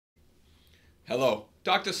Hello,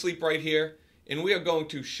 Dr. Sleep right here, and we are going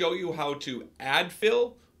to show you how to add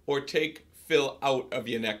fill or take fill out of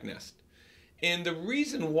your neck nest. And the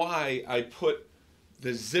reason why I put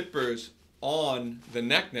the zippers on the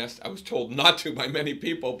neck nest, I was told not to by many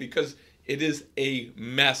people, because it is a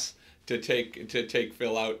mess to take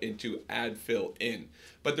fill out and to add fill in.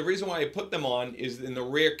 But the reason why I put them on is in the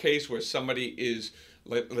rare case where somebody is,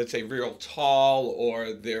 let's say, real tall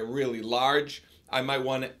or they're really large, I might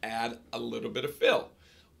want to add a little bit of fill.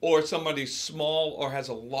 Or somebody's small or has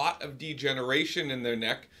a lot of degeneration in their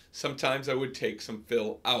neck, sometimes I would take some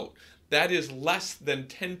fill out. That is less than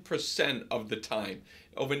 10% of the time.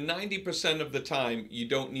 Over 90% of the time, you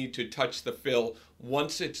don't need to touch the fill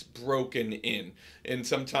once it's broken in. And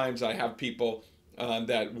sometimes I have people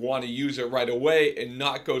that want to use it right away and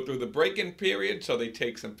not go through the break-in period, so they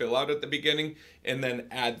take some fill out at the beginning and then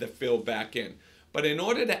add the fill back in. But in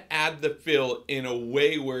order to add the fill in a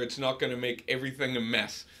way where it's not going to make everything a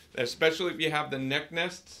mess, especially if you have the neck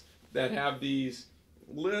nests that have these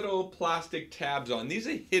little plastic tabs on. These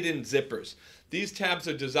are hidden zippers. These tabs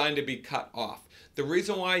are designed to be cut off. The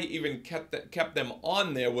reason why I even kept them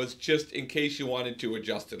on there was just in case you wanted to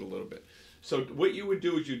adjust it a little bit. So what you would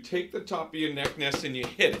do is you take the top of your neck nest and you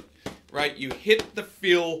hit it, right? You hit the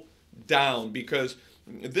fill down, because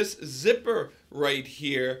this zipper right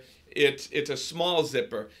here, it's a small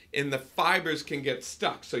zipper and the fibers can get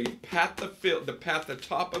stuck. So you pat the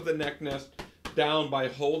top of the neck nest down by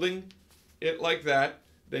holding it like that.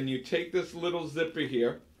 Then you take this little zipper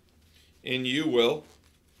here and you will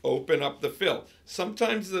open up the fill.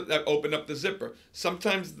 Sometimes open up the zipper.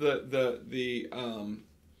 Sometimes the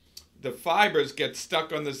fibers get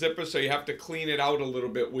stuck on the zipper, so you have to clean it out a little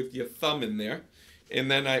bit with your thumb in there. And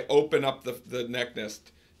then I open up the neck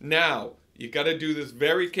nest. Now, you got to do this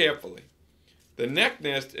very carefully. The neck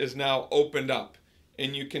nest is now opened up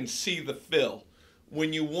and you can see the fill.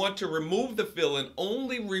 When you want to remove the fill, and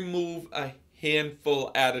only remove a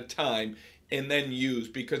handful at a time and then use,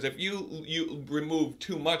 because if you remove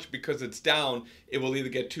too much because it's down, it will either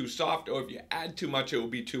get too soft, or if you add too much, it will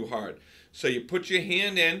be too hard. So you put your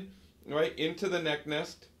hand in, right, into the neck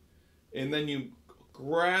nest, and then you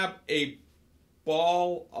grab a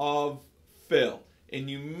ball of fill. And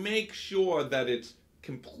you make sure that it's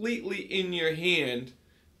completely in your hand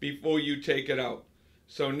before you take it out.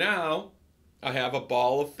 So now I have a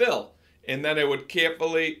ball of fill. And then I would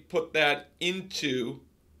carefully put that into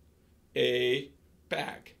a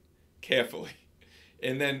bag. Carefully.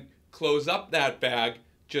 And then close up that bag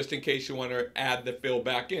just in case you want to add the fill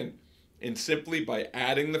back in. And simply by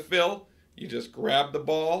adding the fill, you just grab the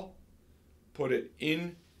ball, put it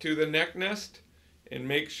into the neck nest, and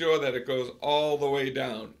make sure that it goes all the way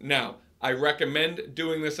down. Now, I recommend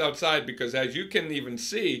doing this outside because, as you can even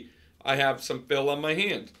see, I have some fill on my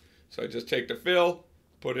hand. So I just take the fill,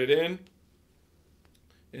 put it in,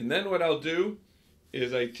 and then what I'll do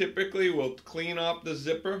is I typically will clean off the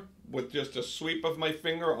zipper with just a sweep of my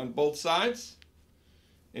finger on both sides,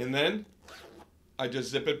 and then I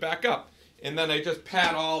just zip it back up. And then I just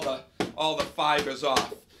pat all the fibers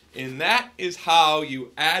off. And that is how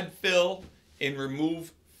you add fill and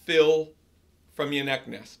remove fill from your neck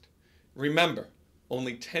nest. Remember,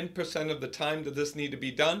 only 10% of the time does this need to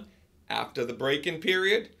be done after the break-in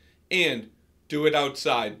period, and do it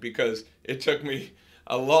outside, because it took me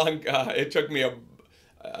a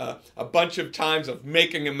bunch of times of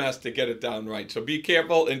making a mess to get it down right. So be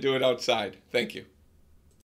careful and do it outside. Thank you.